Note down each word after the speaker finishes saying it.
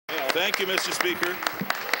Thank you, Mr. Speaker.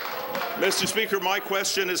 Mr. Speaker, my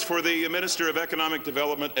question is for the Minister of Economic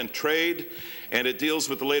Development and Trade, and it deals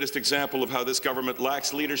with the latest example of how this government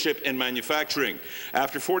lacks leadership in manufacturing.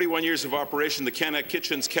 After 41 years of operation, the Canac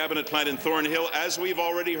Kitchens cabinet plant in Thornhill, as we've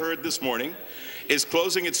already heard this morning, is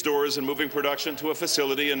closing its doors and moving production to a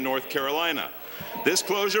facility in North Carolina. This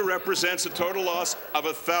closure represents a total loss of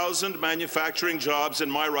 1,000 manufacturing jobs in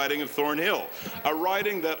my riding of Thornhill, a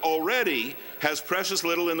riding that already has precious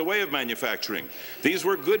little in the way of manufacturing. These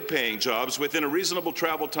were good-paying jobs within a reasonable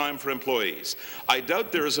travel time for employees. I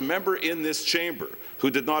doubt there is a member in this chamber who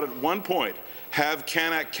did not at one point have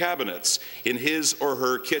Canac cabinets in his or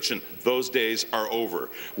her kitchen. Those days are over.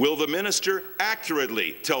 Will the minister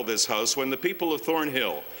accurately tell this House when the people of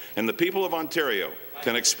Thornhill and the people of Ontario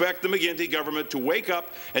can expect the McGuinty government to wake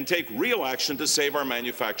up and take real action to save our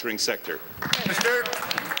manufacturing sector? Minister.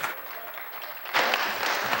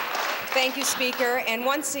 Thank you, Speaker. And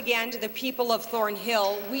once again, to the people of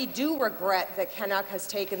Thornhill, we do regret that Canac has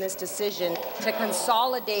taken this decision to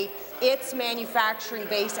consolidate its manufacturing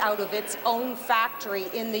base out of its own factory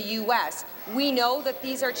in the U.S. We know that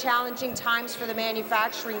these are challenging times for the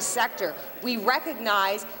manufacturing sector. We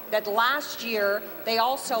recognize that last year they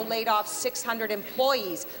also laid off 600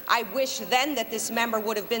 employees. I wish then that this member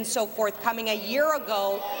would have been so forthcoming a year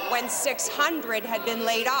ago when 600 had been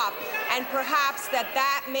laid off, and perhaps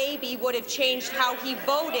that maybe would have changed how he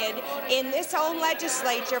voted in this own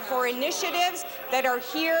legislature for initiatives that are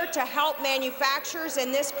here to help manufacturers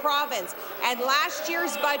in this province. And last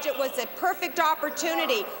year's budget was a perfect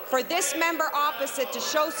opportunity for this member opposite to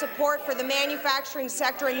show support for the manufacturing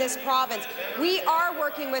sector in this province. We are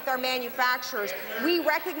working with our manufacturers. We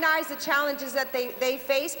recognize the challenges that they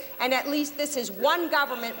face, and at least this is one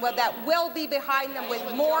government that will be behind them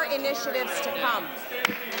with more initiatives to come.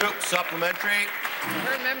 Supplementary.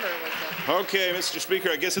 Okay, Mr.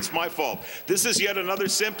 Speaker, I guess it's my fault. This is yet another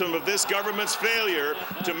symptom of this government's failure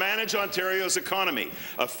to manage Ontario's economy,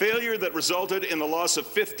 a failure that resulted in the loss of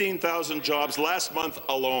 15,000 jobs last month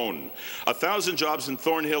alone. 1,000 jobs in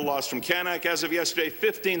Thornhill lost from Canac as of yesterday,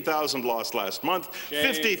 15,000 lost last month,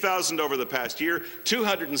 50,000 over the past year,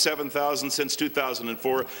 207,000 since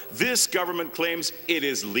 2004. This government claims it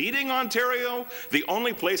is leading Ontario. The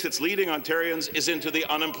only place it's leading Ontarians is into the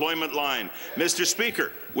unemployment line. Mr.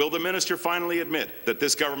 Speaker, will the minister finally admit that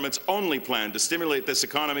this government's only plan to stimulate this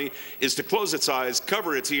economy is to close its eyes,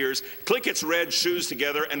 cover its ears, click its red shoes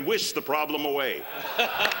together, and wish the problem away?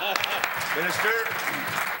 Minister.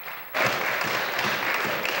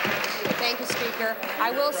 Thank you, Speaker.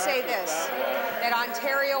 I will say this, that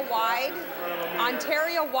Ontario-wide,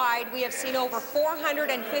 we have seen over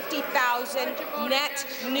 450,000 net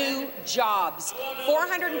new jobs.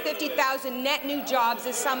 450,000 net new jobs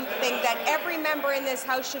is something that every member in this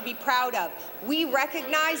House should be proud of. We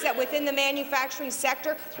recognize that within the manufacturing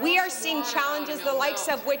sector, we are seeing challenges the likes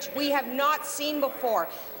of which we have not seen before.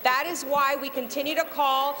 That is why we continue to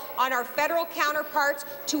call on our federal counterparts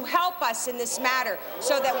to help us in this matter,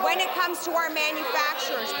 so that when it comes to our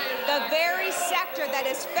manufacturers, the very sector that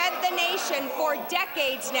has fed the nation for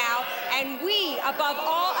decades now, and we, above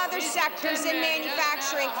all other sectors in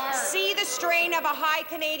manufacturing, see the strain of a high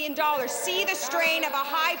Canadian dollar, see the strain of a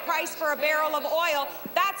high price for a barrel of oil,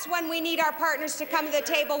 that's when we need our partners to come to the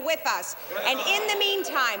table with us. And in the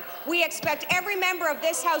meantime, we expect every member of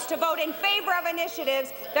this House to vote in favour of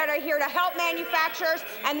initiatives that are here to help manufacturers,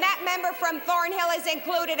 and that member from Thornhill is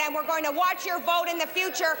included, and we're going to watch your vote in the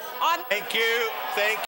future on— Thank you.